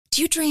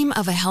Do you dream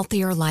of a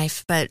healthier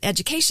life, but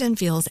education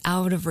feels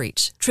out of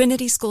reach?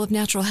 Trinity School of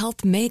Natural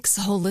Health makes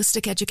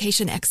holistic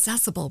education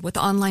accessible with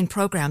online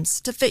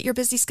programs to fit your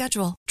busy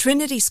schedule.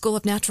 Trinity School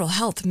of Natural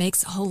Health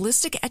makes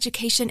holistic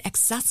education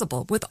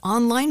accessible with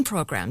online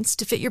programs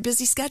to fit your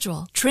busy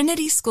schedule.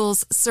 Trinity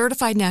School's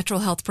Certified Natural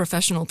Health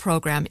Professional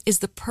Program is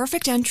the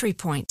perfect entry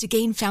point to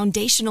gain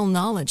foundational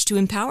knowledge to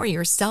empower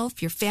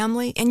yourself, your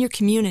family, and your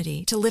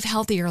community to live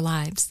healthier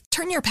lives.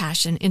 Turn your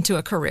passion into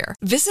a career.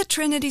 Visit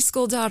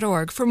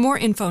trinityschool.org for more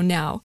info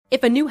now.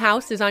 If a new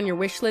house is on your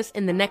wish list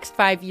in the next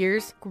 5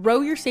 years,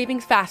 grow your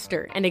savings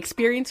faster and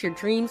experience your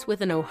dreams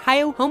with an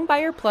Ohio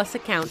Homebuyer Plus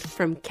account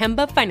from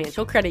Kemba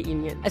Financial Credit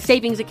Union. A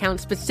savings account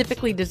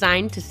specifically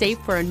designed to save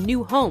for a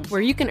new home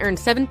where you can earn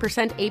 7%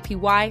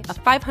 APY,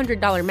 a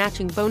 $500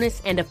 matching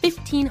bonus, and a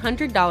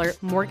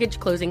 $1,500 mortgage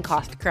closing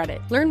cost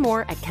credit. Learn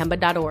more at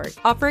Kemba.org.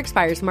 Offer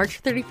expires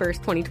March 31st,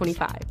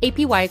 2025.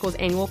 APY equals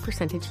annual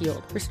percentage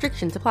yield.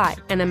 Restrictions apply.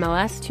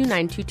 NMLS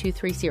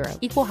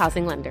 292230. Equal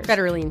housing lender.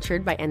 Federally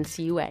insured by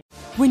NCUA.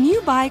 When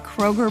you buy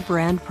Kroger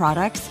brand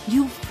products,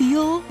 you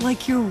feel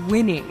like you're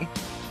winning.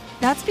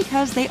 That's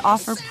because they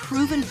offer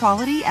proven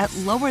quality at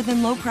lower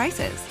than low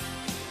prices.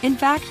 In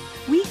fact,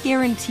 we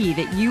guarantee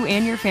that you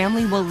and your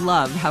family will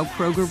love how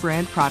Kroger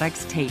brand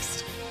products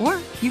taste, or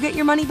you get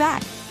your money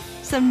back.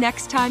 So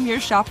next time you're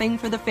shopping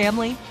for the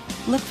family,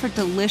 look for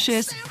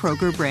delicious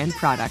Kroger brand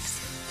products,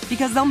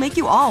 because they'll make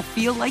you all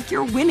feel like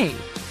you're winning.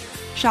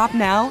 Shop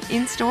now,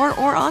 in-store,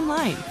 or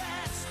online.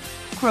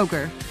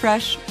 Kroger,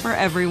 fresh for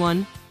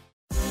everyone.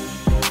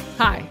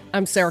 Hi,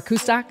 I'm Sarah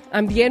Kustak.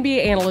 I'm the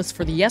NBA analyst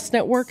for the Yes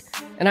Network,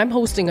 and I'm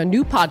hosting a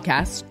new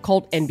podcast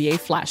called NBA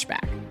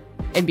Flashback.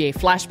 NBA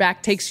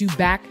Flashback takes you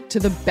back to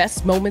the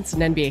best moments in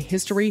NBA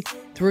history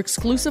through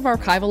exclusive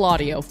archival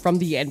audio from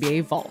the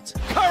NBA Vault.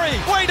 Curry,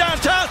 way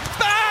downtown,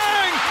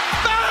 bang!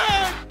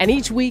 Bang! And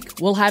each week,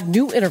 we'll have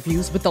new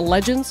interviews with the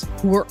legends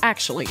who were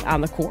actually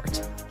on the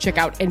court. Check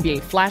out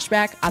NBA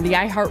Flashback on the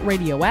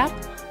iHeartRadio app,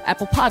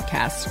 Apple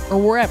Podcasts, or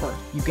wherever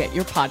you get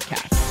your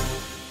podcasts.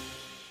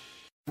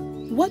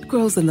 What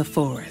grows in the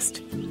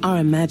forest? Our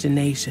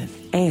imagination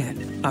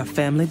and our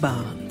family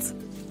bonds.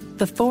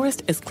 The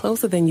forest is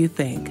closer than you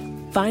think.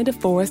 Find a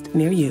forest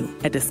near you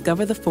at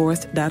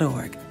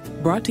discovertheforest.org.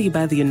 Brought to you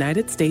by the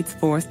United States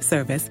Forest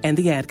Service and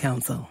the Ad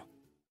Council.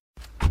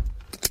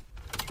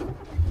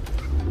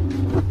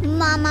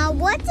 Mama,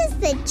 what does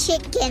the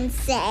chicken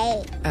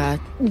say?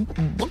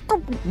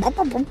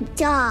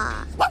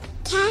 Dog.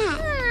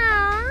 Cat.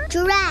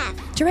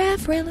 Giraffe.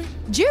 Giraffe, really?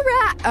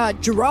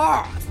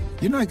 Giraffe.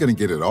 You're not going to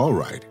get it all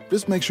right.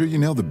 Just make sure you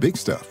nail the big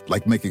stuff,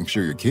 like making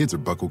sure your kids are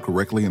buckled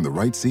correctly in the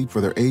right seat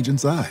for their age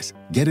and size.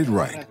 Get it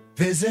right.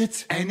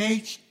 Visit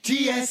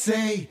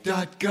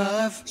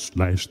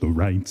NHTSA.gov/the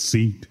right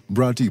seat.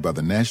 Brought to you by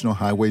the National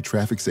Highway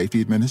Traffic Safety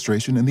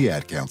Administration and the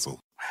Ad Council.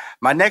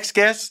 My next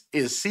guest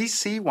is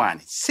CeCe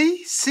Winans.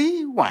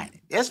 CeCe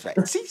Winans. That's right,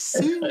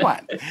 CeCe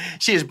Winans.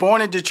 She is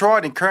born in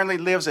Detroit and currently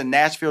lives in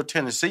Nashville,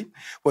 Tennessee,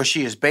 where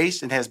she is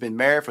based and has been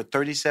married for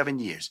 37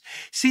 years.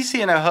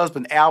 CeCe and her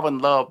husband, Alvin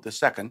Love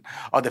II,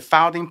 are the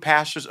founding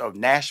pastors of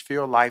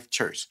Nashville Life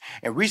Church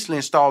and recently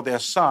installed their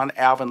son,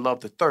 Alvin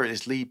Love III,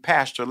 as lead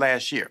pastor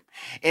last year.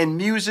 In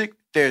music,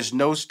 there's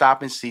no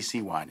stopping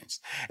CeCe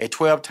Winans, a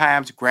 12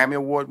 times Grammy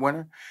Award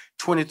winner,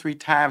 23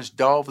 times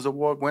Dove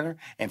Award winner,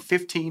 and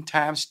 15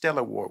 times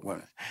Stellar Award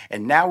winner.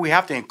 And now we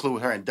have to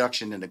include her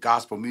induction in the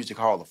Gospel Music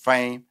Hall of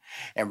Fame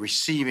and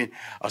receiving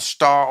a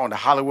star on the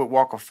Hollywood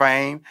Walk of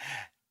Fame,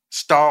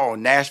 star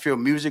on Nashville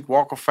Music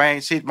Walk of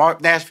Fame,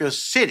 Nashville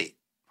City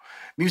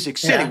Music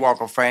City Walk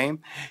of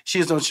Fame. She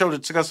is on the show to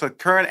discuss her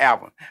current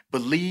album,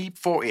 Believe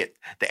For It.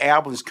 The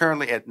album is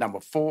currently at number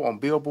 4 on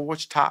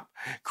Billboard's top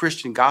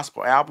Christian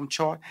gospel album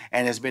chart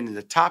and has been in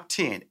the top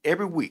 10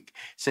 every week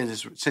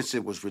since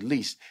it was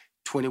released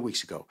 20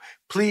 weeks ago.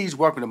 Please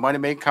welcome to Money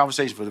Making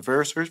Conversation for the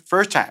very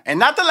first time, and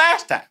not the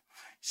last time,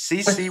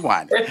 CeCe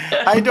Winans.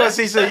 How you doing,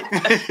 CeCe?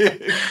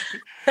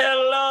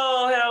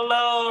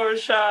 Hello,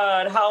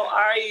 Rashad. How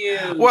are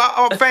you?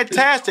 Well,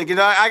 fantastic. You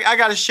know, I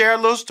got to share a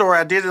little story.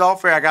 I did it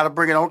off air. I got to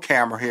bring it on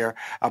camera here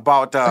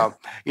about, I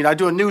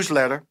do a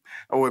newsletter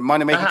with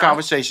Money Making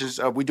Conversations.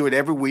 We do it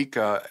every week.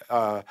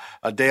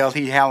 Adele,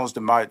 he handles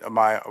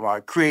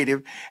my creative.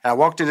 And I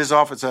walked in his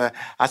office. I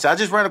said, I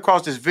just ran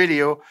across this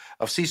video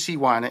of CeCe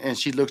Winans, and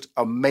she looked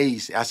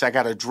amazing. I said, I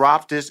got to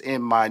drop this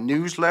in my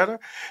newsletter.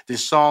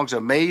 This song's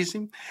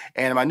amazing.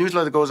 And my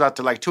newsletter goes out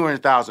to like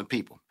 200,000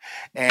 people.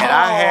 And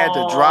I had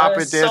to drop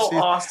it. That's so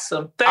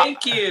awesome.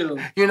 Thank you.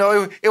 You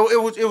know,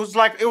 it was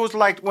like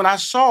when I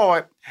saw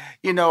it,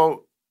 you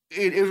know,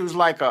 it was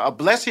like a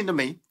blessing to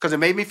me because it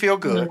made me feel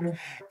good. Mm-hmm.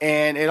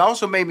 And it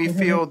also made me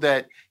feel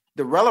that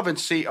the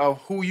relevancy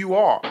of who you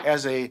are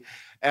as a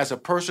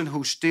person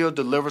who still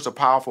delivers a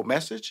powerful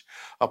message,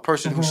 a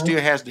person who still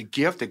has the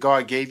gift that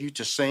God gave you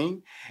to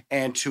sing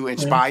and to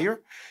inspire.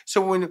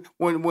 So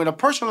when a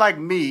person like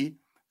me,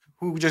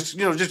 who just,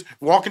 just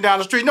walking down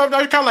the street. No, it's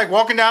kind of like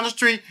walking down the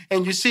street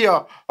and you see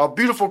a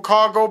beautiful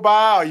car go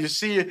by, or you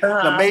see an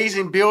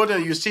amazing building, or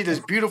you see this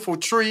beautiful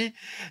tree.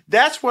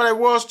 That's what it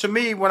was to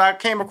me when I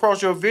came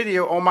across your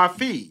video on my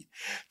feed.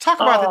 Talk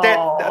about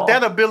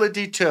that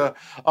ability to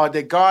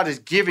that God is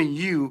giving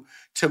you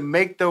to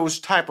make those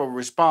type of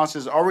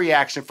responses or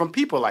reaction from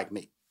people like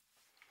me.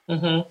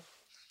 Mm-hmm.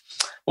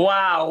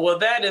 Wow. Well,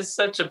 that is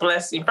such a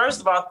blessing.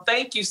 First of all,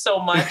 thank you so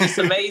much. It's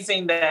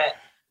amazing that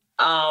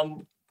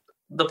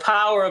the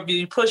power of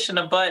you pushing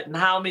a button,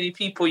 how many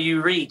people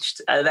you reached.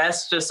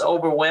 That's just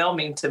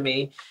overwhelming to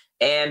me.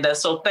 And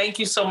so thank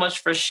you so much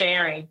for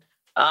sharing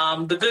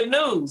the good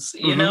news.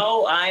 You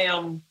know,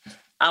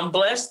 I'm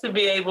blessed to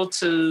be able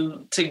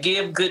to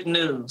give good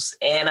news,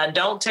 and I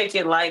don't take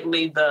it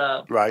lightly.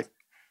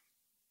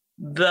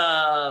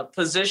 The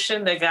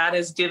position that God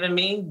has given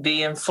me,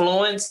 the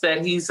influence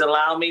that He's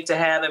allowed me to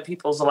have in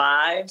people's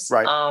lives.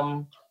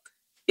 Right.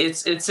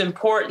 It's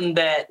important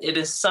that it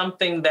is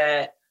something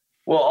that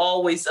will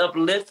always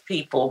uplift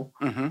people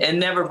and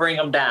never bring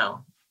them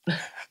down.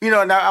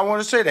 Now I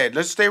want to say that.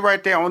 Let's stay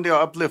right there on the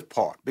uplift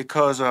part,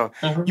 because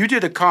you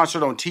did a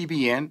concert on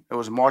TBN. It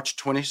was March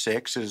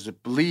 26th. It was a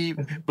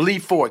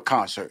Believe For It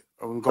concert.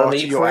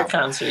 Believe For It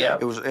concert, yeah.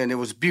 It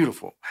was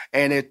beautiful.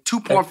 And at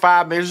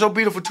 2.5 million, it was so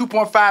beautiful,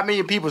 2.5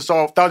 million people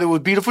thought it was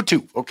beautiful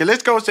too. Okay,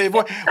 let's go say,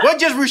 what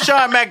just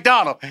Rushion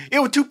McDonald? It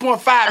was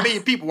 2.5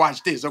 million people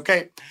watched this,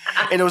 okay?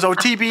 And it was on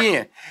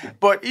TBN.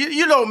 But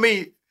you know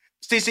me,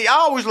 Stacey, I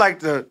always like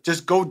to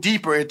just go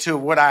deeper into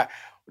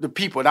the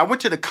people. And I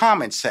went to the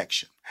comment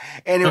section.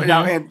 And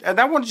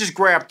I want to just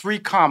grab 3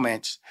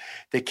 comments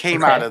that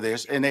came out of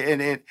this, and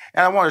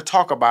I want to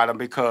talk about them,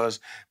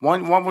 because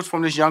one was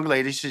from this young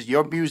lady. She says,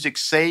 "Your music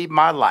saved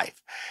my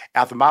life.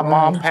 After my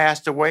mom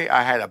passed away,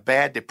 I had a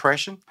bad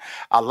depression.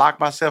 I locked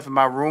myself in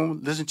my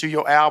room, listened to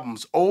your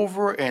albums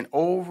over and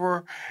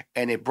over,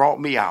 and it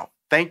brought me out.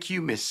 Thank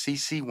you, Miss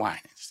CeCe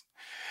Winans."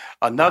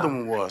 Another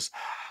one was,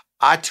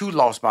 "I too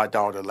lost my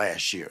daughter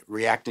last year,"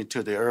 reacting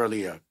to the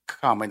earlier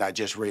comment I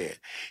just read.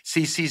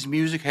 CeCe's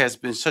music has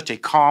been such a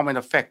calming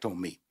effect on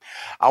me.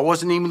 I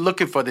wasn't even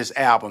looking for this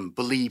album,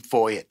 Believe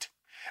For It,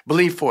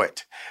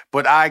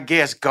 but I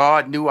guess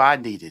God knew I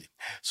needed it.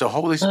 So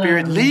Holy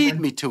Spirit lead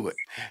me to it.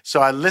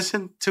 So I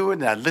listened to it,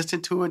 and I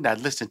listened to it, and I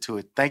listened to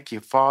it. Thank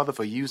you, Father,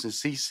 for using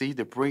CeCe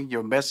to bring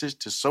your message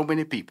to so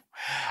many people.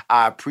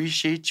 I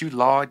appreciate you,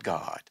 Lord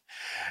God.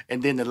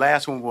 And then the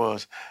last one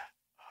was,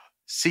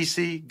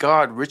 "CeCe,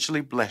 God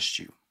richly blessed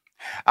you.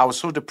 I was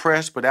so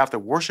depressed, but after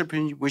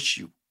worshiping with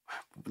you,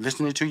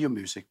 listening to your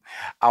music,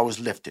 I was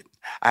lifted.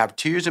 I have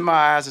tears in my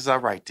eyes as I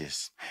write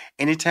this.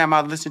 Anytime I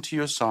listen to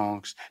your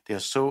songs, they're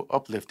so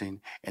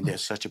uplifting, and they're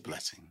such a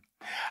blessing."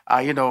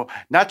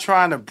 Not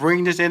trying to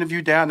bring this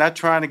interview down, not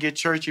trying to get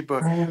churchy,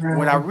 but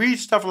when I read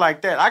stuff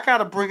like that, I got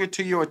to bring it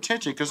to your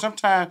attention, because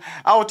sometimes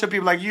I would tell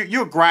people, like,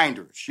 you're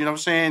grinders, you know what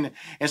I'm saying?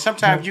 And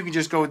sometimes you can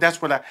just go,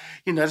 that's what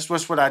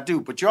I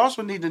do. But you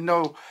also need to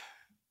know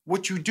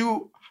what you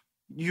do,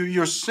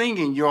 your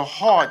singing, your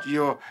heart,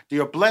 your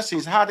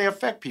blessings, how they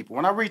affect people.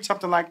 When I read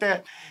something like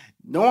that,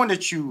 knowing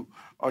that you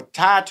are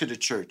tied to the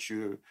church,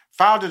 you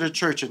founded a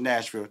church in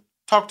Nashville,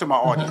 talk to my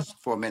audience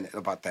for a minute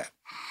about that.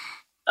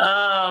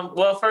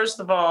 Well,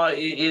 first of all,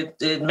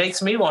 it makes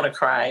me want to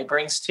cry. It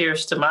brings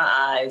tears to my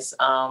eyes.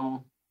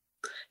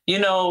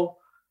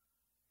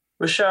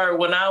 Rashard,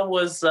 when I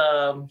was,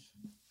 let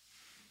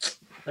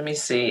me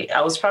see, I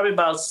was probably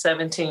about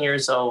 17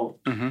 years old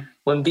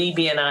when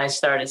BB and I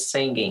started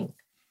singing.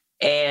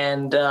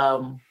 And, I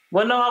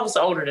was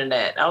older than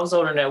that.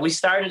 We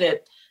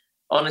started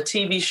on a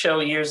TV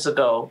show years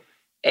ago,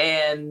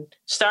 and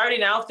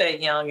starting out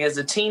that young as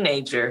a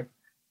teenager,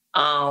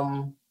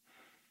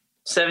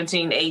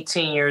 17,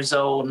 18 years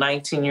old,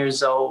 19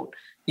 years old,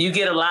 you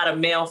get a lot of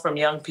mail from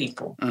young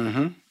people.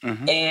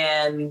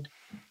 And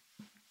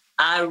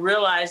I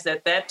realized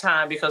at that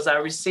time, because I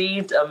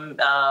received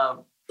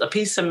a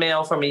piece of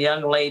mail from a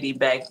young lady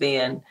back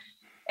then,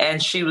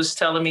 and she was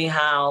telling me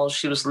how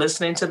she was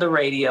listening to the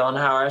radio and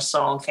how our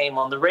song came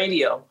on the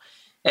radio,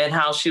 and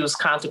how she was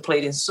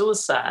contemplating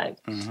suicide.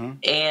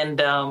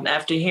 And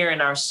after hearing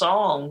our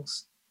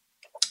songs,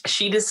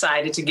 she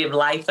decided to give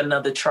life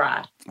another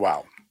try.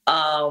 Wow.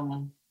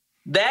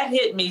 That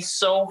hit me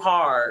so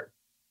hard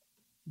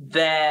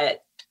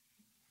that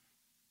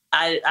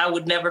I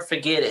would never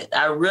forget it.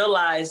 I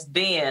realized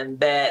then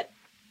that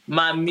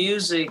my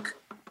music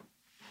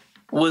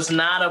was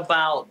not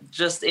about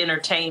just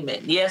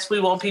entertainment. Yes, we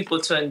want people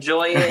to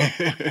enjoy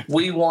it.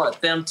 We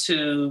want them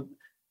to,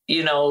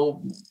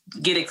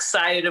 get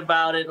excited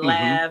about it,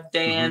 laugh,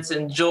 dance,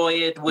 enjoy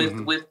it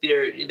with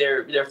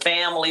their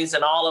families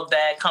and all of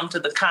that, come to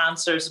the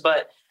concerts.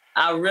 But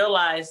I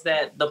realized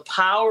that the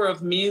power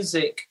of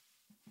music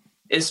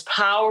is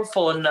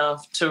powerful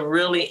enough to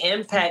really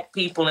impact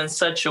people in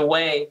such a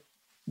way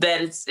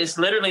that it's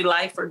literally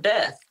life or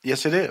death.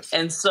 Yes, it is.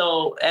 And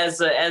so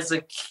as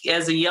a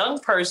young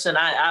person,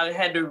 I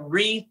had to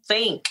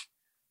rethink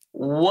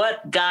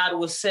what God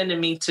was sending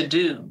me to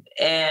do.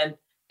 And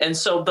And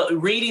so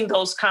reading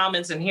those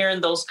comments and hearing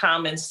those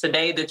comments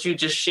today that you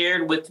just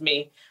shared with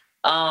me,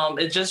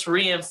 it just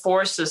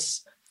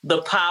reinforces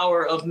the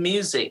power of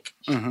music.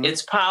 Mm-hmm.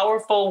 It's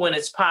powerful when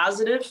it's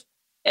positive,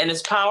 and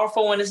it's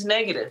powerful when it's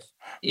negative,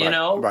 you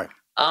know? Right.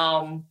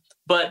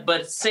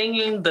 But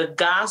singing the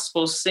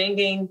gospel,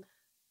 singing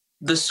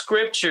the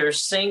scripture,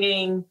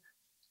 singing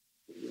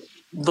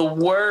the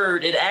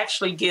word, it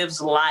actually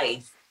gives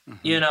life,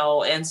 you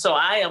know? And so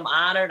I am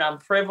honored, I'm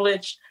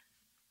privileged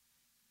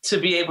to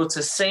be able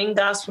to sing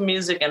gospel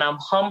music, and I'm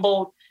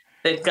humbled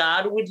that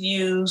God would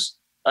use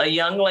a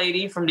young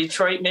lady from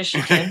Detroit,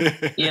 Michigan,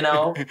 you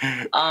know,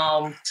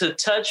 to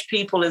touch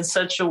people in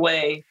such a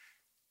way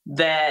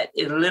that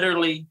it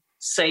literally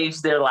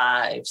saves their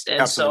lives.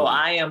 And Absolutely. So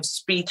I am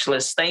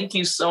speechless. Thank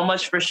you so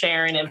much for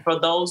sharing. And for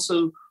those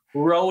who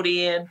wrote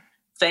in,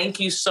 thank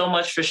you so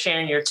much for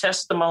sharing your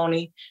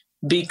testimony,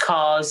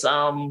 because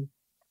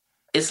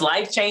it's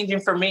life-changing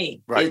for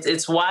me. Right.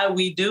 It's why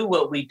we do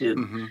what we do.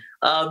 Mm-hmm.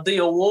 The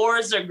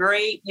awards are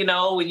great. You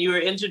know, when you were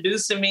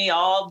introducing me,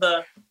 all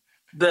the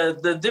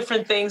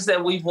different things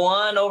that we've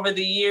won over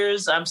the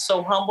years, I'm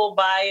so humbled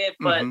by it.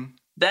 But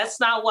that's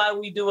not why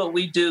we do what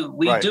we do.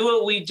 We do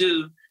what we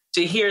do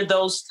to hear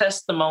those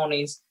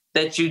testimonies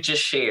that you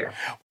just shared.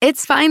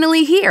 It's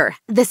finally here,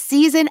 the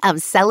season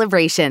of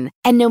celebration.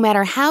 And no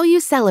matter how you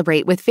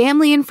celebrate with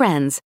family and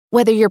friends,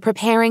 whether you're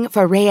preparing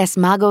for Reyes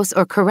Magos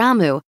or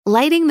Karamu,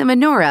 lighting the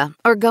menorah,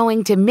 or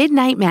going to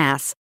midnight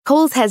mass,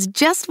 Kohl's has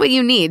just what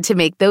you need to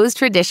make those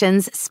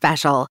traditions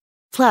special.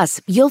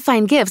 Plus, you'll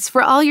find gifts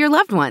for all your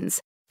loved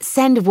ones.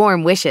 Send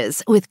warm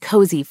wishes with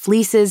cozy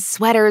fleeces,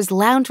 sweaters,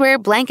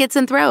 loungewear, blankets,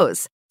 and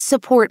throws.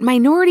 Support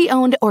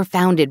minority-owned or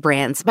founded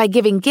brands by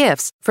giving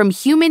gifts from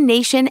Human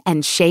Nation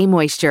and Shea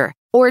Moisture,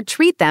 or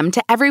treat them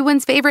to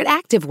everyone's favorite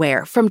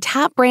activewear from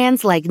top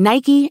brands like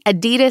Nike,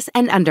 Adidas,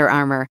 and Under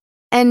Armour.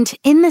 And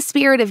in the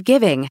spirit of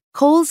giving,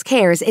 Kohl's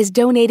Cares is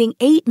donating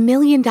 $8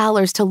 million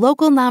to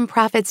local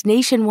nonprofits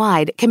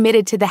nationwide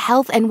committed to the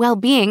health and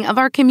well-being of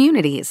our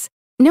communities.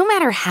 No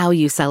matter how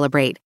you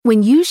celebrate,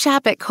 when you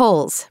shop at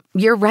Kohl's,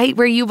 you're right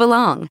where you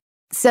belong.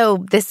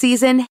 So this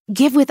season,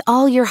 give with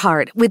all your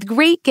heart with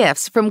great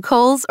gifts from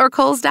Kohl's or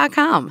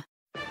Kohls.com.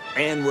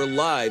 And we're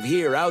live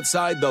here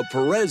outside the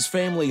Perez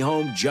family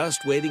home,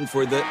 just waiting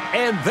for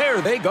and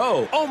there they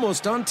go,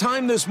 almost on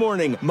time this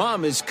morning.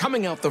 Mom is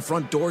coming out the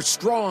front door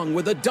strong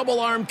with a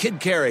double-arm kid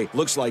carry.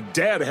 Looks like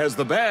Dad has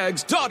the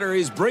bags. Daughter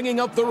is bringing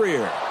up the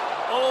rear.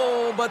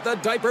 Oh, but the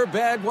diaper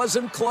bag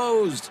wasn't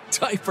closed.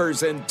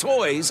 Diapers and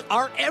toys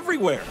are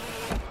everywhere.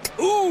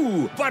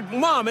 Ooh, but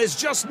Mom has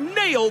just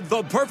nailed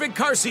the perfect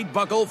car seat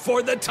buckle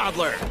for the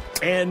toddler.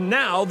 And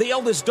now the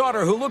eldest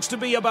daughter, who looks to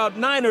be about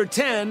 9 or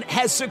 10,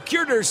 has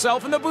secured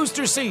herself in the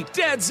booster seat.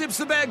 Dad zips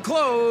the bag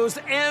closed,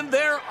 and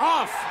they're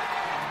off.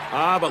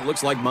 But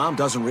looks like Mom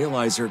doesn't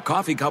realize her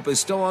coffee cup is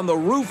still on the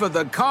roof of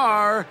the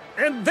car.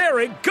 And there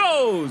it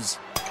goes.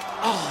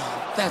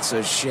 Oh, that's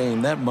a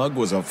shame. That mug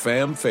was a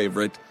fam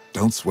favorite.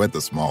 Don't sweat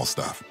the small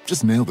stuff.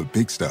 Just nail the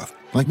big stuff.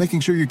 Like making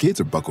sure your kids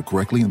are buckled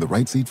correctly in the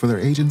right seat for their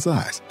age and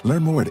size.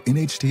 Learn more at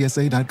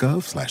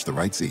nhtsa.gov/the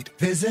right seat.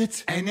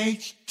 Visit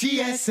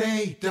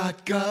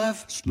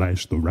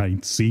nhtsa.gov/the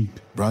right seat.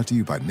 Brought to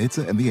you by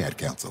NHTSA and the Ad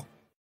Council.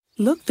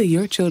 Look through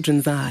your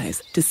children's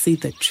eyes to see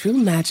the true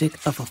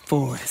magic of a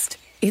forest.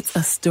 It's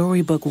a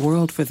storybook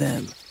world for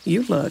them.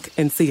 You look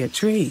and see a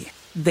tree.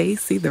 They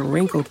see the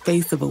wrinkled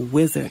face of a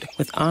wizard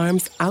with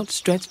arms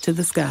outstretched to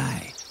the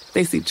sky.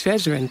 They see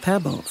treasure in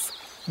pebbles.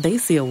 They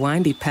see a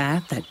windy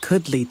path that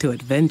could lead to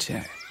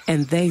adventure.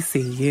 And they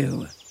see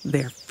you,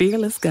 their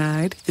fearless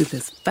guide through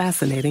this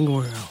fascinating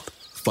world.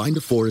 Find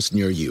a forest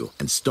near you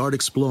and start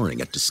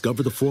exploring at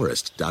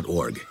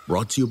discovertheforest.org.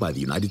 Brought to you by the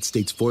United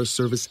States Forest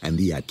Service and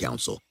the Ad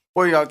Council.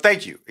 Well,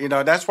 thank you.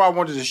 That's why I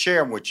wanted to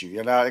share them with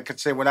you. I could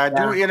say when I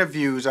do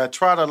interviews, I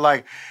try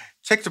to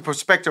take the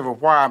perspective of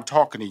why I'm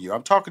talking to you.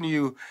 I'm talking to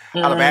you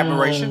out of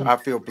admiration. I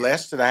feel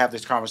blessed that I have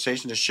this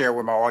conversation to share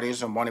with my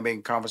audience and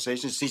money-making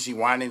conversations. CeCe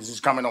Winans is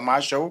coming on my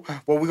show.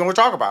 What we're going to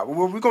talk about?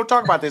 We're going to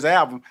talk about this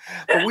album.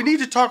 But we need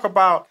to talk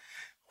about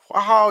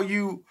how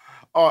you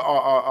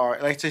are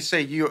like they say,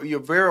 you're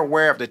very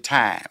aware of the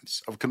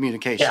times of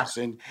communications.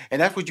 Yeah.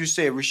 And that's what you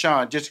said,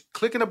 Rashawn. Just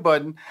clicking a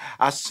button,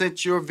 I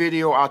sent your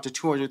video out to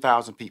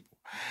 200,000 people.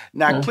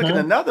 Now, clicking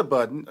another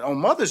button on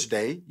Mother's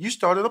Day, you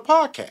started a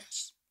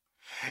podcast.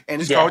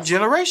 And it's called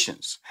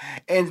Generations.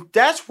 And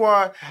that's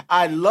what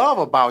I love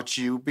about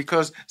you,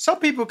 because some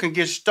people can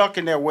get stuck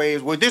in their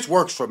ways. Well, this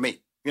works for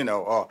me, and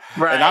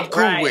I'm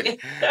cool with it.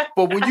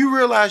 But when you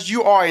realize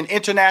you are an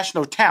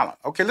international talent,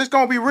 okay, let's go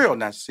and be real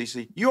now,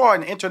 CeCe. You are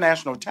an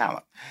international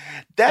talent.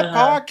 That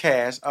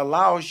podcast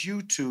allows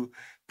you to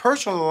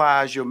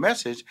personalize your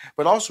message,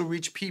 but also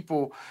reach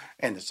people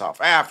in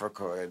South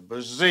Africa, and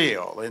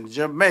Brazil, and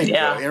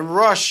Jamaica, and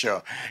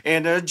Russia,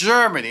 and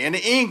Germany, and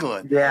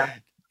England. Yeah.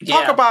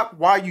 Talk about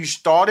why you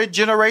started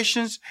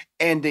Generations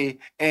and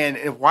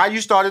why you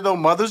started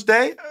on Mother's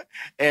Day,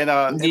 and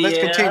let's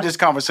continue this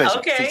conversation.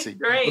 Okay, CeCe.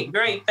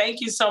 Great.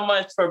 Thank you so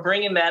much for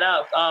bringing that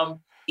up.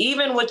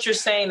 even what you're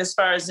saying as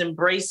far as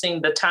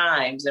embracing the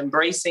times,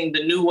 embracing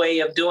the new way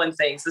of doing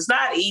things, it's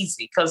not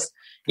easy because,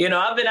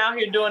 I've been out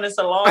here doing this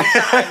a long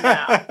time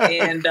now.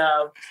 And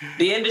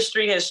the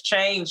industry has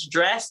changed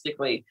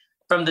drastically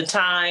from the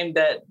time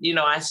that,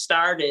 I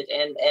started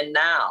and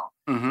now.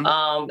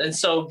 Mm-hmm. And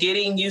so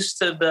getting used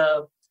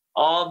to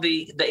all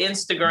the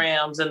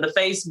Instagrams and the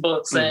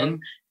Facebooks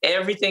and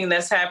everything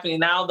that's happening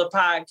now, the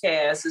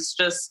podcast, it's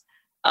just,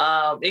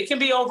 it can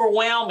be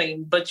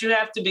overwhelming, but you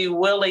have to be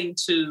willing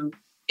to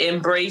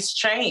embrace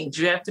change.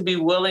 You have to be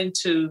willing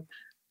to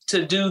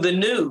do the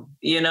new,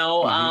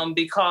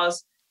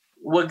 because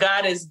what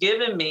God has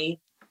given me,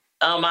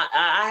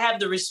 I have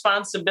the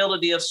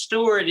responsibility of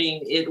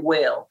stewarding it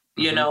well,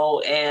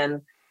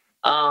 and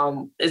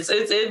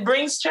it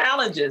brings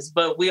challenges,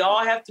 but we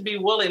all have to be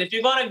willing. If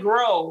you're going to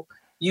grow,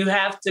 you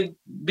have to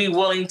be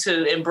willing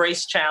to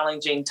embrace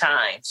challenging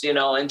times,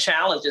 and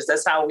challenges.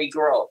 That's how we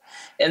grow.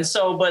 And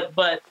so,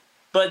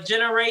 but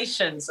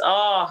generations,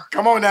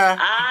 come on now.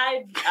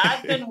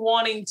 I've been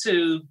wanting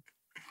to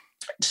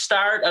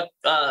start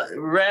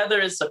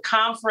rather it's a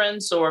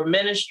conference or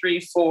ministry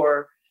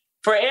for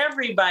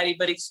everybody,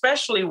 but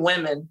especially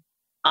women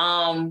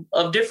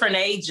of different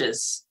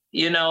ages.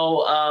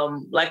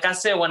 Like I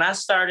said, when I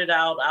started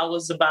out, I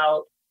was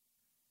about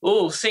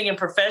singing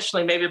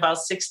professionally, maybe about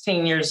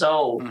 16 years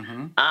old.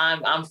 Mm-hmm.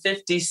 I'm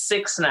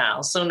 56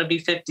 now, soon to be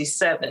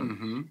 57.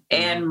 Mm-hmm.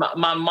 And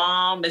my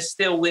mom is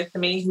still with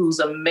me, who's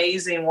an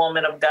amazing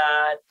woman of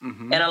God.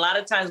 Mm-hmm. And a lot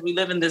of times we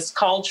live in this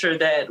culture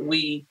that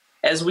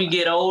as we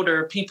get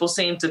older, people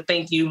seem to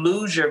think you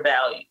lose your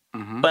value.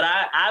 Mm-hmm. But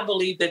I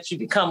believe that you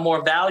become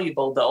more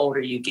valuable the older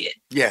you get.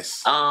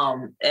 Yes.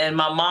 And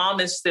my mom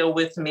is still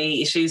with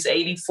me. She's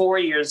 84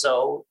 years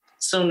old,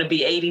 soon to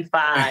be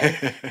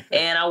 85.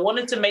 And I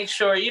wanted to make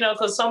sure,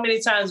 because so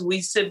many times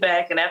we sit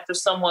back and after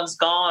someone's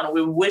gone,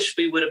 we wish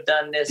we would have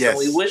done this and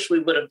we wish we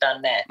would have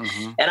done that.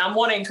 Mm-hmm. And I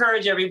want to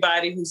encourage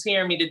everybody who's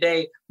hearing me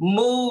today,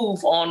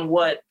 move on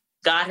what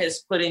God has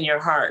put in your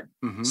heart.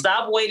 Mm-hmm.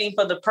 Stop waiting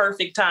for the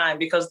perfect time,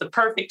 because the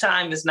perfect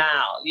time is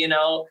now.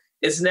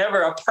 It's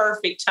never a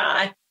perfect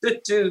time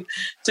to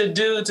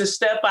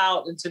step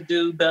out and to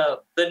do the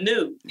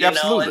new,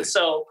 Absolutely. And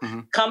so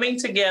coming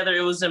together,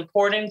 it was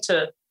important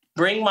to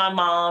bring my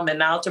mom and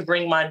now to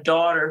bring my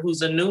daughter,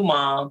 who's a new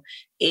mom,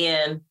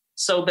 in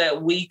so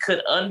that we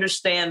could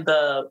understand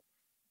the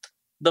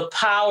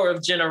power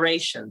of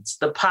generations,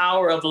 the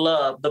power of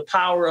love, the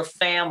power of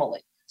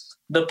family,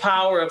 the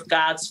power of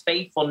God's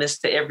faithfulness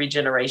to every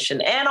generation,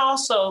 and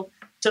also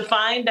to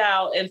find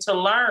out and to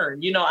learn.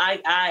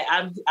 I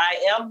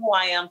am who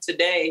I am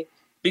today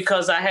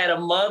because I had a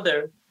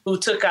mother who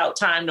took out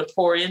time to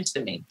pour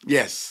into me.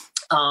 Yes.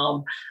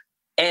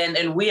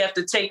 And we have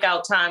to take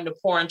out time to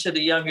pour into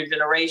the younger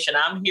generation.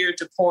 I'm here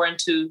to pour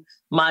into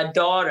my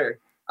daughter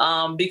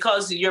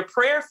because your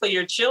prayer for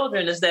your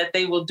children is that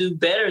they will do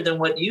better than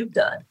what you've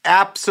done.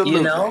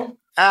 Absolutely.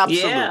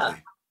 Absolutely. Yeah.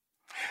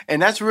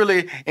 And that's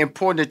really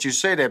important that you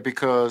say that,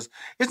 because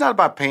it's not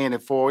about paying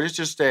it forward. It's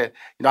just that,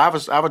 I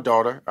have a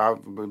daughter.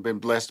 I've been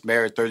blessed,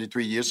 married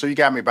 33 years. So you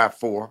got me about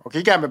 4. Okay,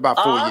 you got me about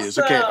 4 years.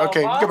 Okay,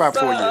 you got about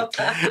 4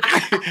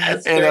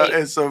 years.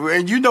 And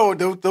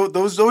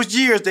those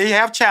years, they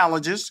have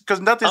challenges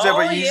because nothing's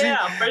ever easy.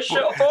 Yeah, for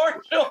sure.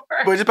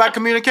 But it's about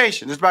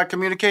communication. It's about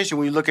communication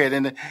when you look at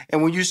it.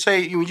 And when you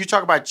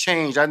talk about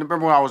change, I remember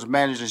when I was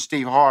managing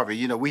Steve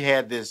Harvey, we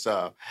had this,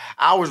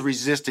 I was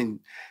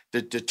resisting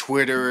the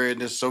Twitter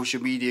and the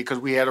social media because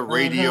we had a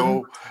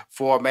radio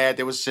format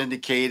that was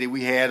syndicated.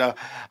 We had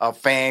a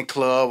fan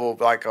club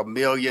of like 1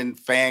 million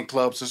fan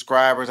club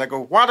subscribers. I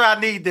go, why do I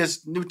need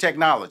this new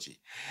technology?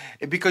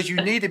 Because you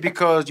need it,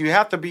 because you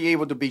have to be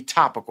able to be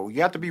topical.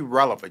 You have to be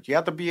relevant. You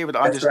have to be able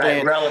to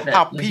understand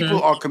how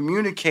people are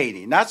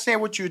communicating. Not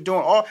saying what you're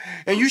doing,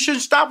 and you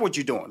shouldn't stop what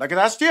you're doing. Like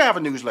I still have a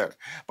newsletter,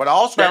 but I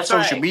also have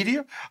social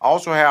media. I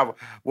also have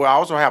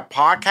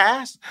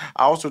podcasts.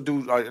 I also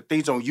do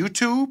things on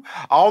YouTube.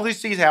 All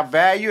these things have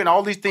value, and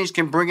all these things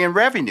can bring in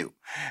revenue.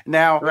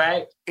 Now,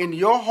 in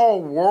your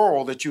whole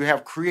world that you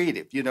have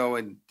created,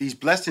 and these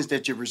blessings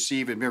that you've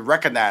received and been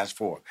recognized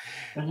for.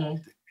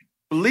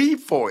 Believe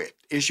For It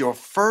is your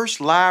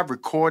first live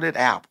recorded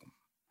album.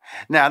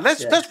 Now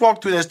let's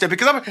walk through that step,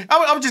 because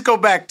I'm just go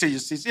back to you.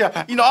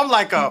 I'm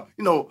like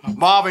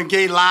Marvin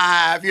Gaye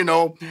live,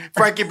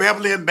 Frankie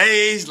Beverly and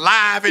Mays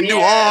live in New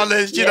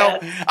Orleans.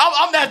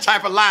 I'm that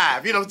type of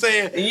live. You know what I'm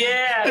saying?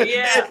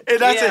 Yeah. And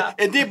that's it.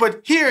 And then,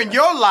 but hearing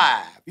your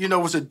live,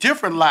 was a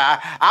different live.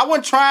 I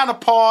wasn't trying to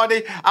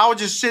party. I was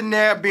just sitting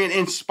there being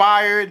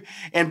inspired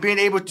and being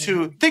able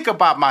to think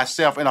about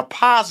myself in a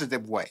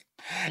positive way.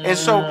 And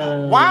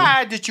so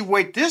why did you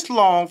wait this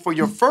long for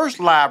your first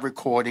live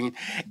recording?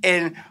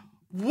 And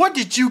what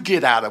did you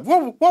get out of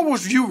it? What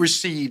was you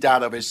received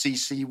out of it,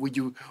 CC,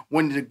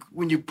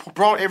 when you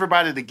brought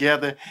everybody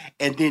together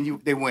and then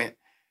they went,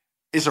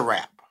 it's a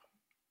wrap?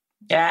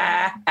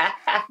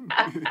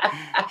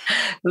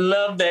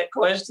 Love that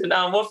question.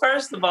 Well,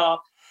 first of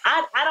all,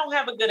 I don't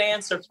have a good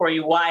answer for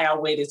you why I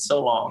waited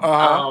so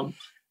long.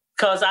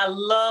 because I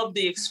love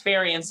the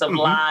experience of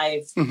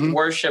live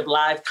worship,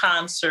 live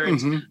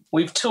concerts.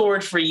 We've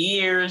toured for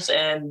years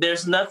and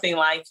there's nothing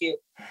like it,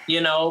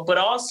 but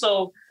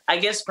also I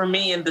guess for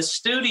me in the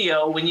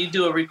studio, when you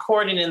do a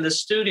recording in the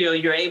studio,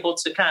 you're able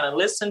to kind of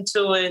listen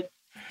to it,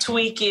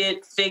 tweak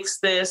it, fix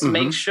this,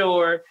 make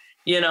sure,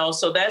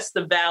 so that's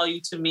the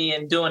value to me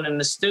in doing in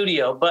the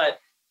studio. But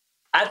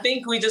I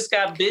think we just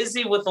got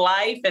busy with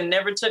life and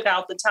never took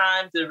out the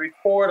time to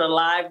record a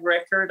live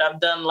record. I've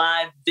done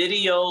live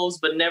videos,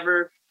 but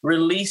never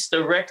released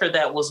a record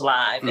that was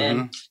live.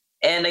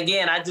 And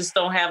again, I just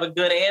don't have a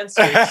good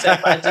answer,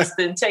 except I just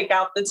didn't take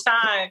out the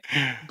time.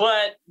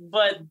 But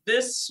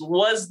this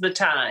was the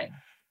time.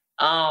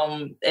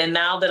 And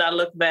now that I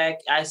look back,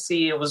 I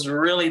see it was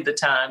really the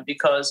time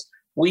because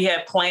we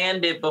had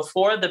planned it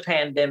before the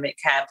pandemic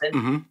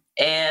happened.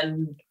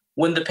 And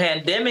when the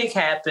pandemic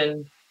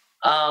happened,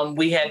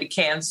 we had to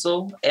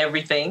cancel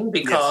everything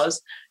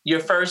because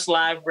your first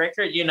live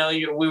record, we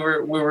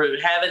were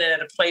having it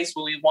at a place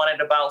where we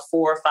wanted about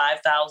 4,000 or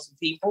 5,000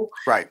 people.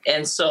 Right.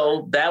 And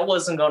so that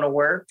wasn't going to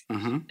work.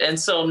 And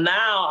so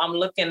now I'm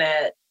looking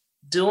at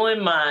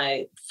doing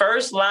my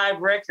first live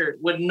record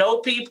with no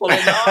people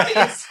in the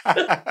audience.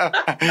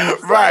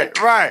 Right.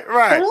 What?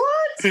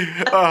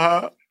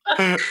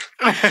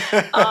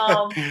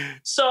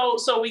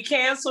 So we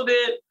canceled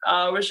it,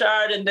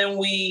 Rashard, and then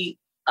we,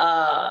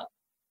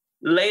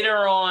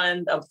 later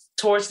on,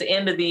 towards the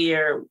end of the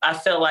year, I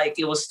felt like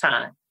it was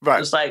time. Right. It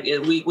was like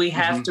we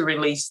have to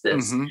release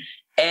this.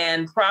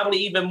 And probably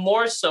even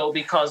more so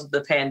because of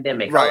the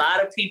pandemic. Right. A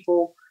lot of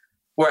people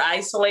were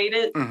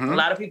isolated. A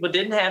lot of people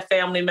didn't have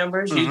family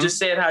members. You just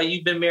said how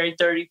you've been married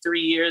 33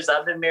 years.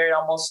 I've been married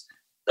almost,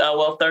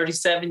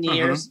 37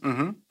 years.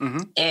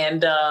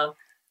 And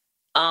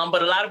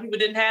but a lot of people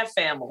didn't have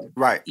family.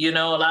 Right. A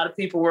lot of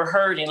people were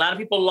hurting. A lot of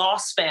people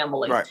lost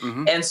family. Right.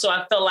 And so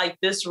I felt like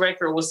this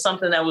record was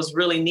something that was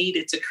really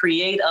needed to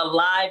create a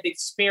live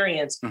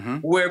experience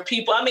where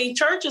people,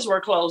 churches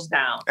were closed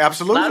down.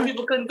 Absolutely. A lot of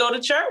people couldn't go to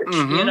church,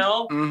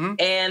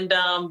 and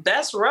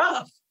that's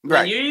rough.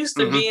 Right. When you're used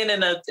to being in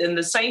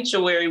the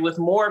sanctuary with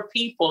more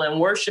people and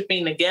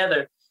worshiping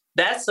together,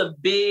 that's a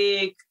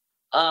big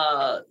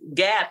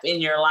gap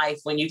in your life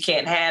when you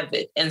can't have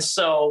it. And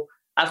so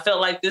I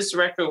felt like this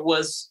record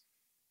was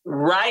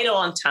right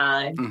on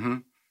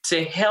time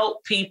to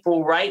help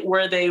people right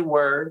where they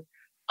were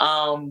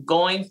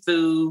going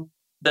through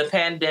the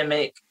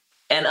pandemic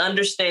and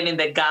understanding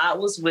that God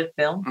was with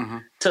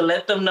them, to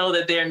let them know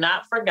that they're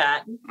not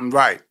forgotten.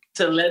 Right.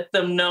 To let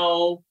them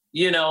know,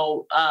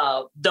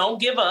 don't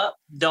give up,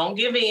 don't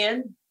give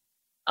in,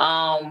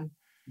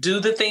 do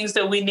the things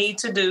that we need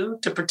to do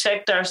to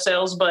protect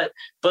ourselves, but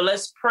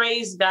let's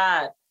praise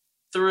God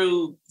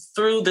through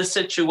the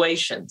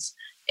situations.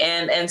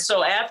 And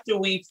so after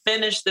we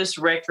finished this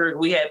record,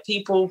 we had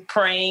people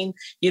praying.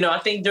 I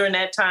think during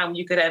that time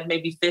you could have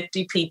maybe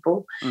 50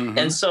 people.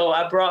 And so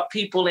I brought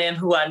people in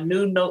who I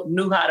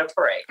knew how to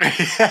pray.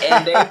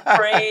 And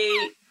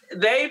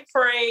they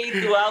prayed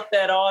throughout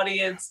that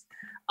audience.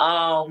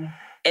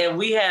 And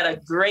we had a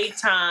great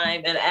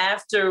time. And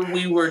after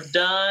we were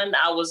done,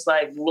 I was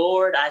like,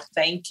 Lord, I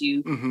thank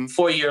you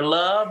for your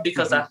love,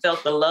 because I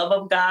felt the love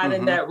of God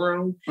in that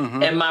room.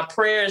 And my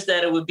prayer is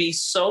that it would be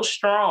so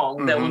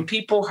strong that when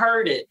people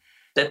heard it,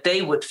 that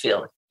they would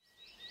feel it.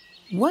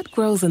 What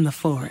grows in the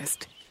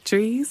forest?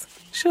 Trees?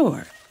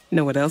 Sure.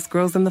 Know what else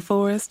grows in the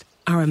forest?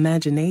 Our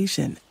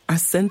imagination, our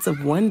sense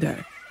of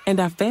wonder, and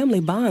our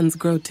family bonds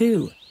grow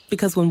too.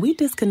 Because when we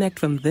disconnect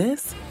from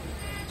this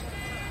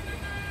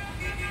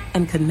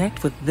and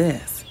connect with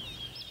this,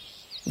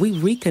 we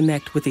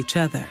reconnect with each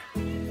other.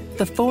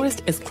 The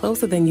forest is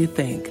closer than you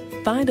think.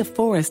 Find a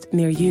forest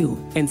near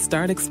you and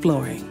start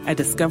exploring at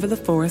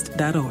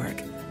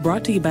discovertheforest.org.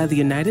 Brought to you by the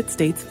United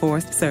States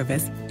Forest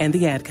Service and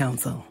the Ad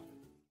Council.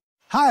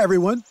 Hi,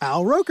 everyone.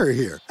 Al Roker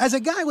here. As a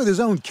guy with his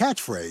own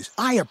catchphrase,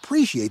 I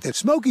appreciate that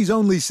Smokey's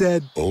only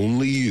said,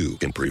 "Only you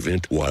can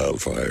prevent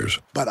wildfires."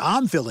 But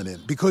I'm filling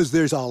in because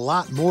there's a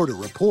lot more to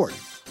report.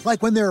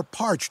 Like when there are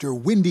parched or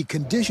windy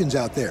conditions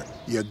out there,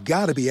 you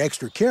gotta be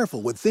extra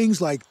careful with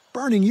things like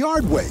burning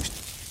yard waste.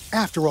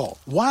 After all,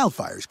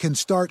 wildfires can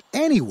start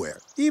anywhere,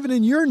 even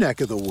in your neck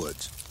of the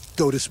woods.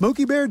 Go to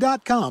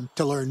SmokeyBear.com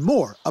to learn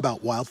more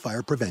about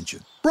wildfire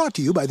prevention. Brought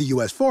to you by the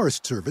U.S.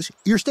 Forest Service,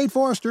 your state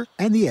forester,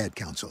 and the Ad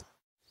Council.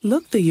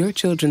 Look through your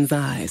children's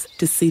eyes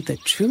to see the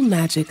true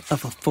magic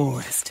of a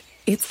forest.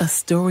 It's a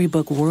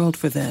storybook world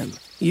for them.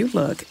 You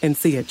look and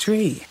see a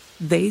tree.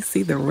 They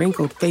see the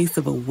wrinkled face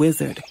of a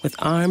wizard with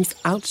arms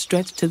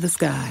outstretched to the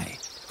sky.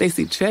 They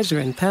see treasure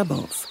in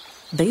pebbles.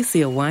 They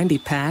see a windy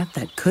path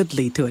that could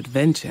lead to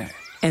adventure.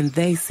 And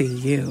they see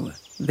you,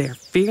 their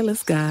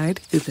fearless guide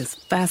through this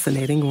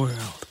fascinating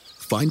world.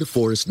 Find a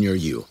forest near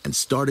you and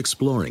start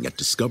exploring at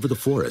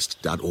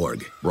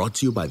discovertheforest.org. Brought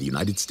to you by the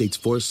United States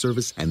Forest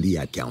Service and the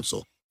Ad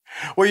Council.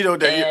 Well, you know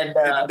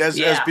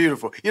that's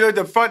beautiful. You know,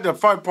 the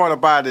fun part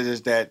about it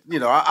is that, you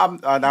know, I'm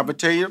gonna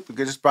tell you,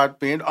 because it's about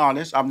being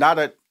honest. I'm not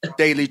a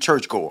daily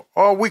churchgoer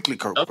or a weekly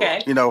churchgoer.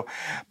 Okay. You know,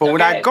 but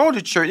when I go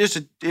to church,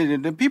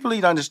 the people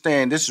need to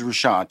understand. This is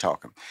Rushion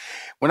talking.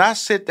 When I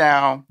sit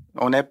down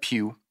on that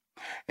pew,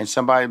 and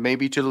somebody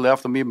maybe to the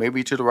left of me,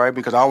 maybe to the right,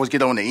 because I always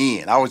get on the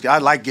end. I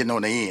like getting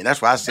on the end.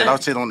 That's why I sit. I'll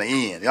sit on the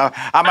end.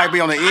 I might be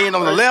on the end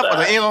on the left or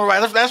the end on the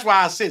right. That's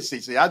why I sit.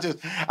 See,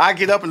 I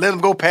get up and let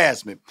them go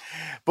past me.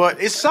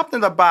 But it's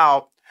something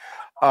about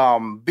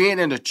being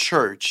in the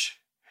church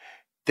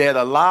that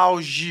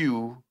allows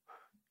you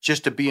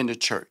just to be in the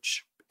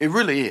church. It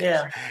really is.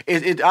 Yeah.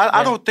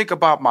 I don't think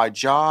about my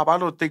job. I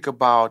don't think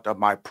about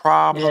my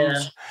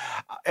problems.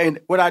 Yeah. And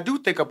what I do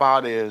think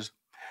about is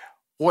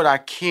what I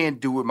can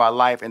do with my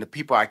life and the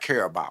people I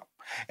care about.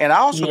 And I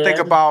also think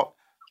about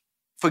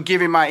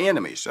forgiving my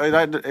enemies.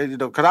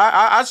 Because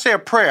I say a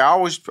prayer.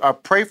 I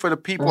pray for the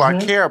people I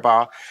care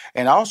about,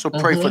 and I also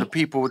pray for the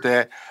people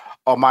that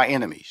are my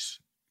enemies.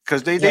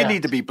 Because they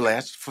need to be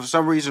blessed for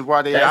some reason.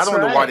 I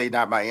don't know why they're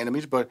not my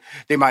enemies, but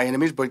they're my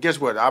enemies. But guess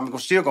what? I'm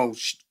still going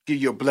to give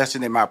you a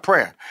blessing in my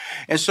prayer.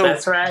 And so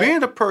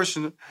being a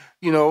person,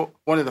 you know,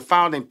 one of the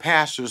founding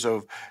pastors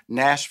of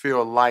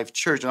Nashville Life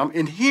Church,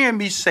 and hearing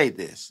me say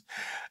this,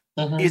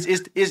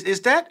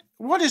 is that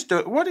what is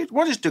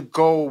the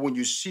goal when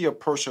you see a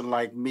person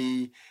like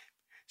me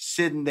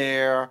sitting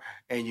there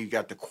and you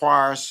got the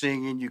choir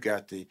singing, you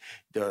got the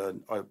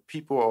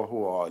people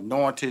who are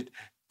anointed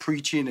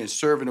preaching and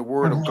serving the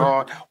word of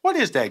God? What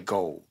is that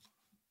goal?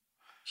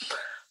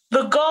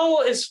 The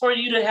goal is for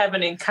you to have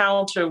an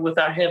encounter with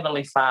our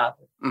Heavenly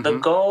Father. The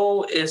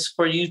goal is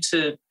for you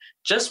to,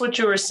 just what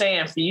you were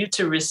saying, for you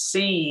to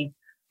receive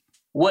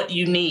what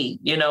you need.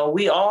 You know,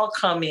 we all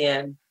come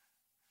in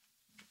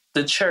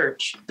the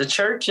church. The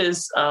church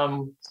is,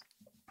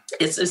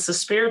 it's a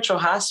spiritual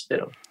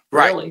hospital,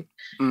 really.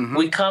 Right.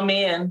 We come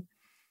in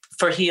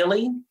for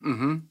healing.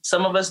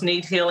 Some of us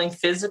need healing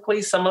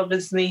physically. Some of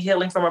us need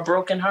healing from a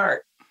broken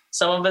heart.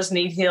 Some of us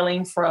need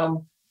healing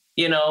from,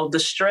 you know, the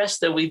stress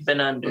that we've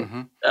been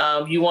under.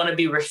 You want to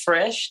be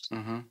refreshed.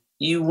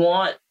 You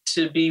want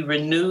to be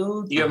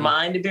renewed, your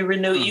mind to be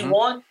renewed. You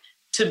want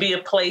to be a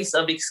place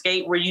of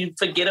escape where you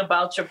forget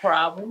about your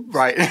problems.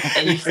 Right.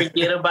 And you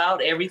forget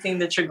about everything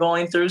that you're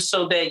going through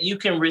so that you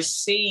can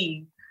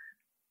receive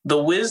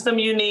the wisdom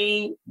you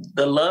need,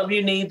 the love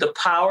you need, the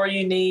power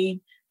you need.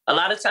 A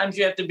lot of times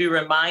you have to be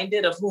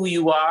reminded of who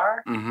you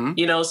are.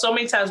 You know, so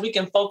many times we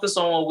can focus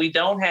on what we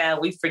don't have.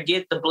 We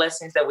forget the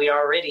blessings that we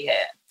already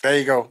have. There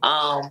you go.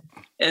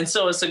 And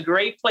so it's a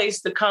great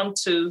place to come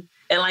to.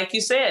 And like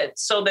you said,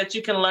 so that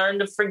you can learn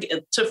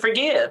to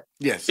forgive.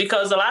 Yes.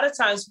 Because a lot of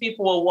times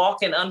people will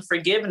walk in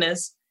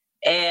unforgiveness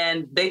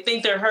and they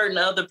think they're hurting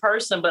the other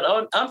person,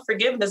 but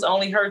unforgiveness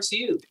only hurts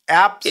you.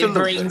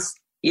 Absolutely.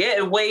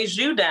 It weighs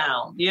you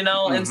down, you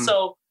know? And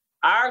so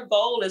our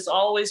goal is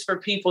always for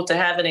people to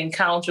have an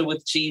encounter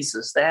with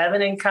Jesus, to have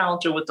an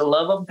encounter with the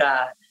love of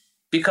God,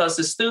 because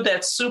it's through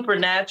that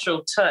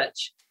supernatural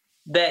touch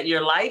that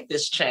your life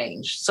is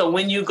changed. So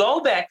when you go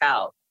back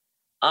out,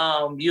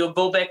 you'll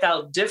go back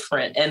out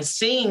different and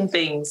seeing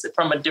things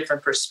from a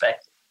different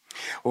perspective.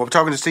 Well, I'm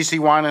talking to CeCe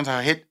Winans.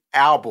 Her hit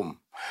album,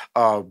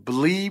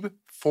 "Believe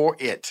for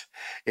It,"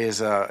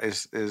 is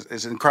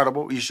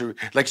incredible. You should,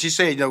 like she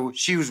said, you know,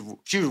 she was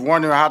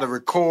wondering how to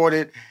record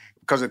it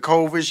because of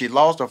COVID. She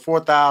lost a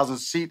 4,000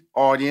 seat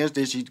audience.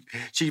 Then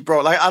she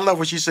brought, like, I love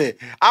what she said.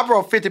 I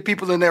brought 50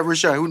 people in there,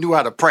 Rushion, who knew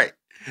how to pray.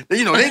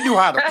 You know, they knew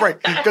how to pray.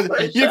 Because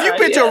if you've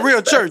been to a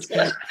real church,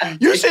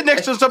 you sit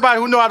next to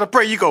somebody who know how to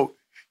pray, you go,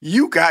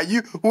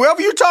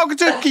 whoever you talking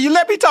to, can you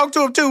let me talk to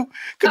them too?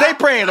 Because they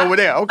praying over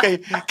there, okay?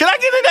 Can I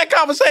get in that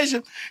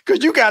conversation?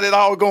 Because you got it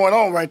all going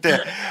on right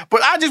there.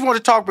 But I just want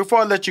to talk, before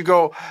I let you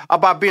go,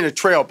 about being a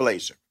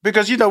trailblazer.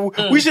 Because, you know,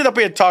 we sit up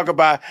here and talk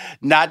about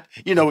not,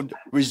 you know,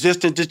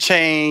 resistant to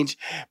change.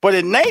 But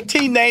in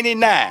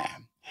 1999,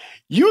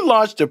 you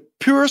launched the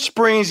Pure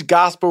Springs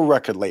Gospel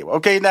record label.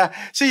 Okay, now,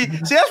 see,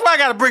 that's why I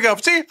got to bring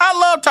up. See, I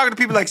love talking to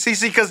people like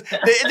CeCe because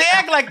they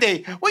act like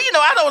well, you know,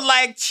 I don't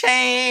like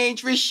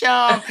change,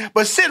 Rushion,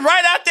 but sitting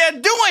right out there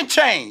doing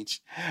change.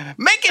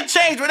 Making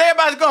change when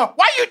everybody's going,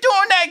 why you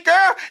doing that,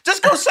 girl?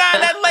 Just go sign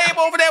that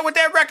label over there with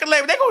that record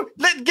label. They go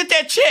get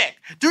that check.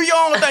 Do your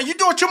own thing. You're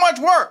doing too much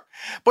work.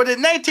 But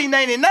in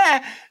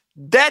 1999,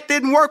 that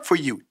didn't work for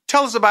you.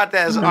 Tell us about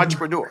that as an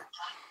entrepreneur.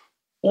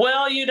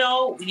 Well, you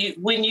know,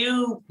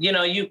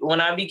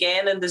 when I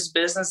began in this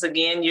business,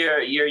 again, you're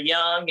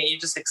young and you're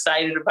just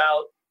excited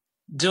about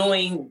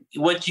doing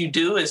what you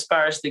do as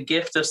far as the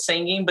gift of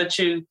singing. But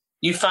you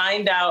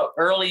find out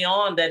early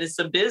on that it's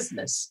a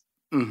business,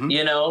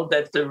 you know,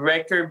 that the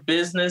record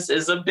business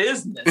is a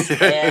business.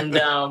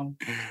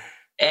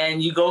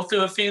 And you go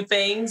through a few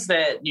things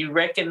that you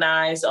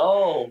recognize,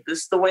 oh,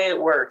 this is the way it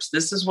works.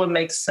 This is what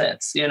makes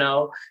sense. You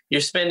know,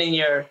 you're spending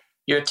your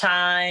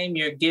time,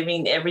 you're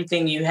giving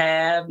everything you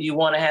have. You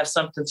want to have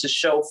something to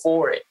show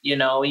for it. You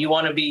know, you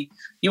want to be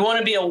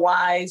a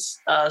wise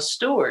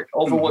steward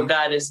over what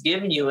God has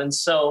given you. And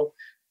so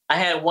I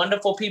had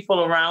wonderful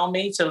people around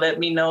me to let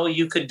me know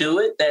you could do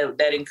it,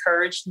 that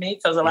encouraged me.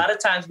 Because a lot of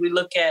times we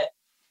look at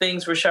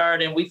things,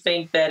 Rashard, and we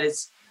think that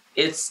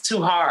it's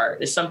too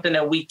hard. It's something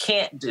that we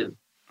can't do.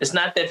 It's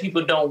not that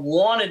people don't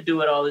want to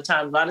do it all the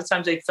time. A lot of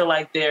times they feel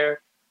like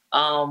they're,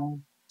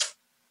 don't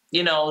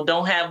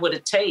have what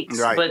it takes.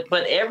 Right.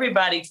 But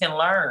everybody can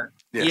learn.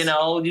 Yes.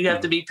 You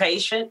have to be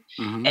patient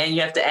and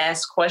you have to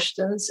ask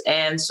questions.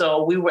 And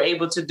so we were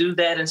able to do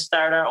that and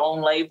start our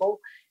own label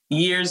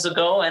years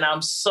ago, and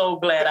I'm so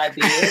glad I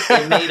did.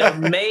 It made a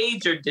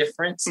major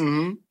difference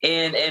in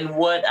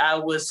what I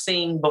was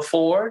seeing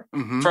before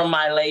from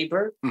my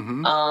labor,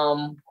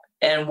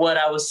 and what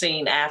I was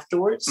seeing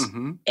afterwards.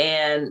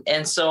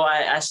 And so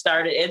I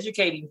started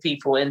educating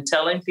people and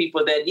telling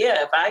people that,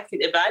 if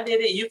I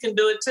did it, you can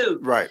do it too.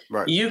 Right.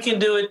 You can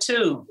do it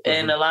too.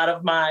 And a lot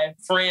of my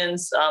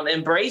friends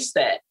embraced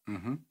that,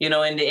 in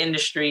the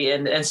industry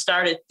and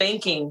started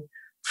thinking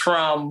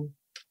from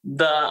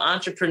the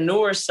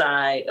entrepreneur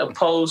side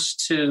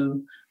opposed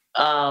to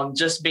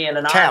just being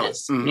an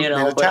artist,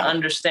 but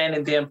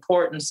understanding the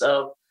importance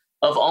of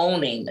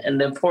owning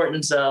and the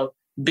importance of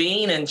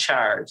being in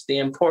charge, the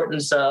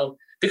importance of,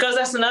 because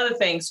that's another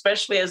thing,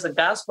 especially as a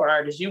gospel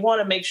artist, you want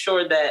to make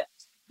sure that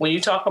when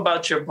you talk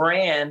about your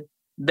brand,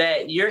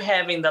 that you're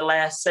having the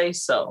last say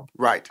so.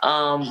 Right.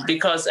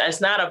 Because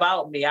it's not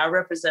about me. I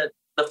represent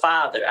the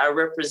Father. I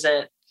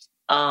represent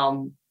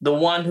the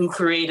one who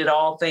created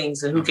all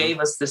things and who gave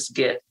us this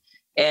gift.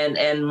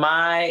 And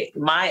my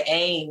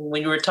aim,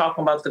 when you were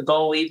talking about the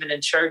goal, even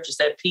in church, is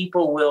that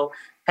people will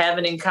have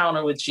an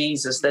encounter with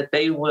Jesus, that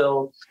they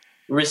will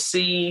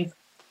receive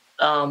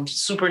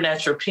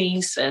supernatural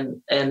peace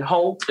and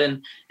hope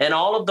and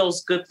all of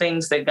those good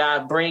things that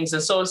God brings.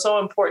 And so it's so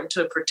important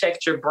to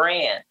protect your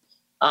brand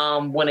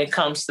when it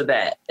comes to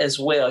that as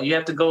well. You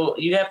have to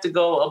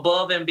go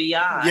above and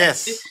beyond.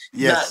 Yes.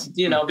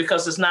 Not,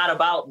 because it's not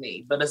about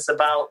me, but it's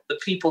about the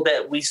people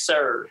that we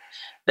serve,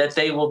 that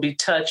they will be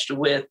touched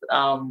with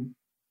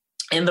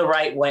in the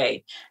right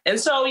way. And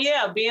so,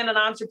 being an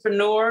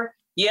entrepreneur,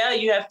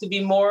 you have to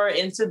be more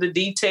into the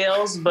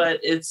details, but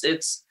it's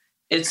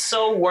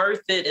so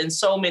worth it in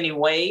so many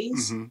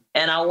ways.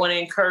 And I want to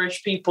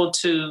encourage people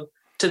to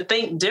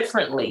think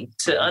differently,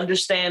 to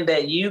understand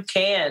that you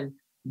can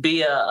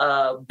be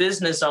a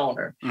business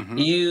owner.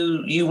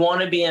 You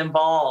want to be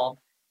involved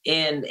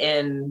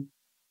in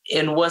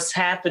what's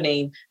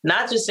happening,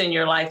 not just in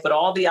your life, but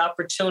all the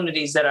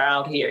opportunities that are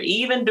out here.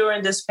 Even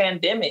during this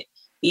pandemic,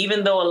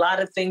 even though a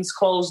lot of things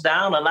closed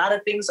down, a lot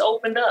of things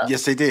opened up.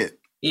 Yes, they did.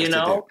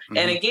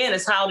 And again,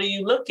 it's how do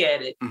you look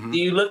at it? Do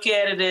you look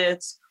at it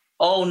as,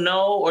 oh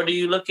no, or do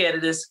you look at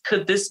it as,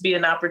 could this be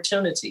an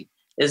opportunity?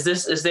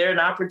 Is there an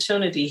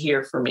opportunity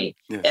here for me?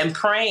 Yes. And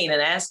praying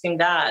and asking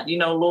God,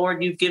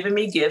 Lord, you've given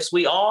me gifts.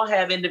 We all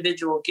have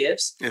individual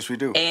gifts. Yes, we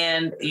do.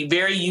 And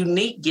very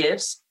unique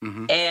gifts.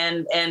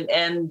 And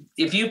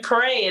if you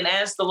pray and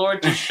ask the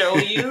Lord to show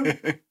you,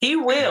 he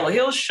will.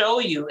 He'll show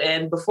you.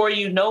 And before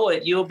you know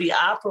it, you'll be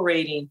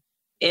operating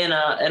in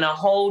a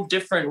whole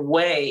different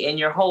way, and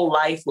your whole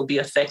life will be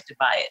affected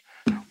by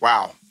it.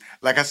 Wow.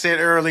 Like I said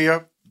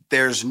earlier,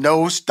 there's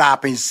no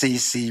stopping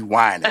CeCe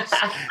Winans.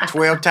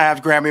 12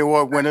 times Grammy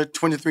Award winner,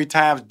 23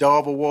 times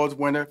Dove Awards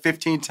winner,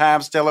 15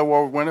 times Stellar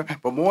Award winner.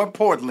 But more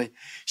importantly,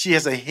 she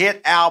has a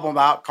hit album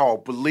out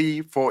called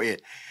Believe for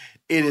It.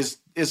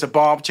 It's a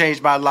bomb,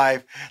 changed my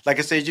life. Like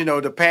I said,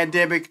 the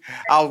pandemic,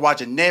 I was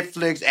watching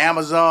Netflix,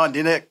 Amazon,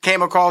 then it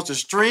came across the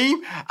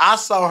stream. I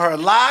saw her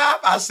live.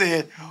 I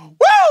said,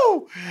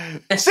 woo!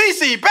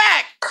 CeCe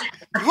back!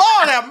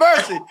 Lord have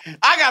mercy.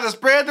 I got to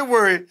spread the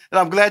word. And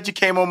I'm glad you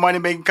came on Money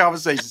Making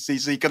Conversation,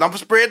 CeCe, because I'm going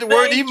to spread the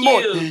word even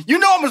more. I'm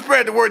going to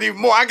spread the word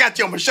even more. I got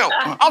you on my show.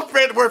 I'm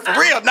spreading the word for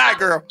real now,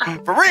 girl.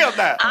 For real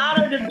now.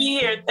 Honored to be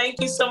here. Thank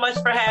you so much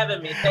for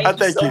having me. Thank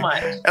you so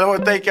much. And I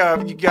want to thank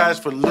you guys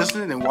for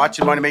listening and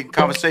watching Money Making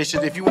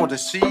Conversations. If you want to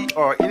see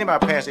or any of my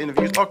past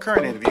interviews or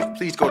current interviews,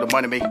 please go to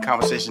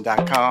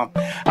moneymakingconversation.com.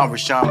 I'm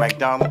Rushion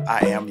McDonald.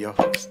 I am your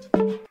host.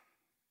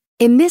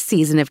 In this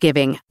season of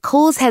giving,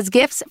 Kohl's has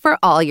gifts for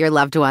all your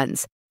loved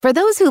ones. For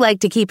those who like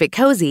to keep it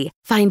cozy,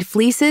 find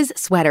fleeces,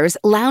 sweaters,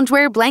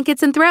 loungewear,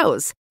 blankets, and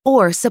throws.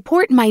 Or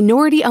support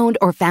minority-owned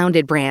or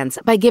founded brands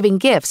by giving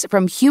gifts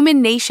from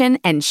Human Nation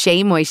and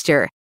Shea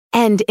Moisture.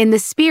 And in the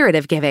spirit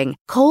of giving,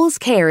 Kohl's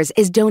Cares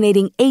is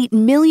donating $8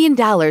 million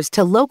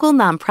to local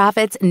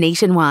nonprofits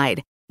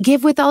nationwide.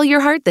 Give with all your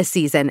heart this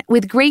season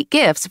with great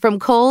gifts from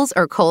Kohl's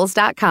or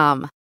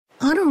Kohls.com.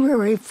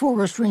 Honorary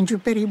Forest Ranger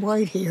Betty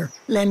White here,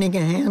 lending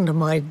a hand to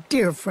my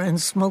dear friend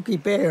Smokey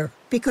Bear.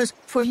 Because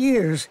for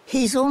years,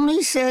 he's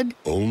only said,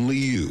 only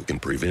you can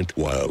prevent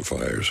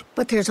wildfires.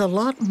 But there's a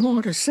lot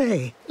more to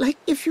say. Like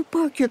if you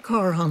park your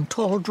car on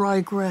tall, dry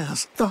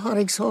grass, the hot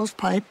exhaust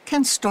pipe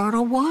can start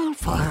a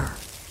wildfire.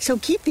 So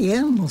keep the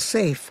animals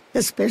safe,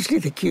 especially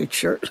the cute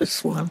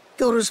shirtless one.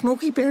 Go to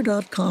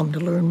SmokeyBear.com to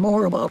learn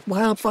more about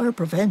wildfire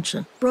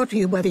prevention. Brought to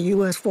you by the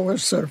U.S.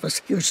 Forest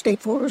Service, your state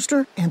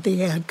forester, and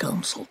the Ad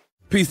Council.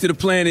 Peace to the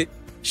planet.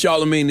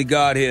 Charlemagne the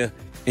God here.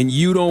 and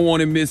you don't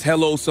want to miss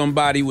Hello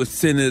Somebody with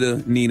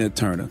Senator Nina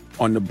Turner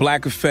on the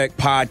Black Effect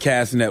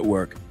Podcast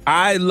Network.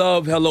 I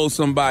love Hello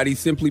Somebody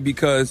simply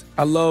because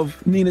I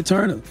love Nina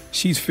Turner.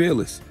 She's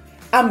fearless.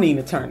 I'm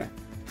Nina Turner,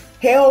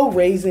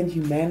 hell-raising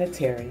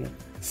humanitarian,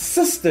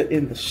 sister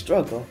in the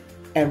struggle,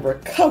 and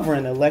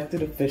recovering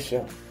elected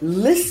official.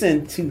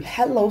 Listen to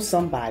Hello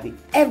Somebody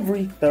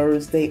every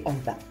Thursday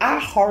on the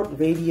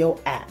iHeartRadio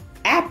app,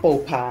 Apple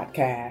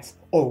Podcasts,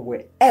 or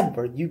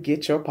wherever you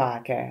get your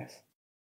podcasts.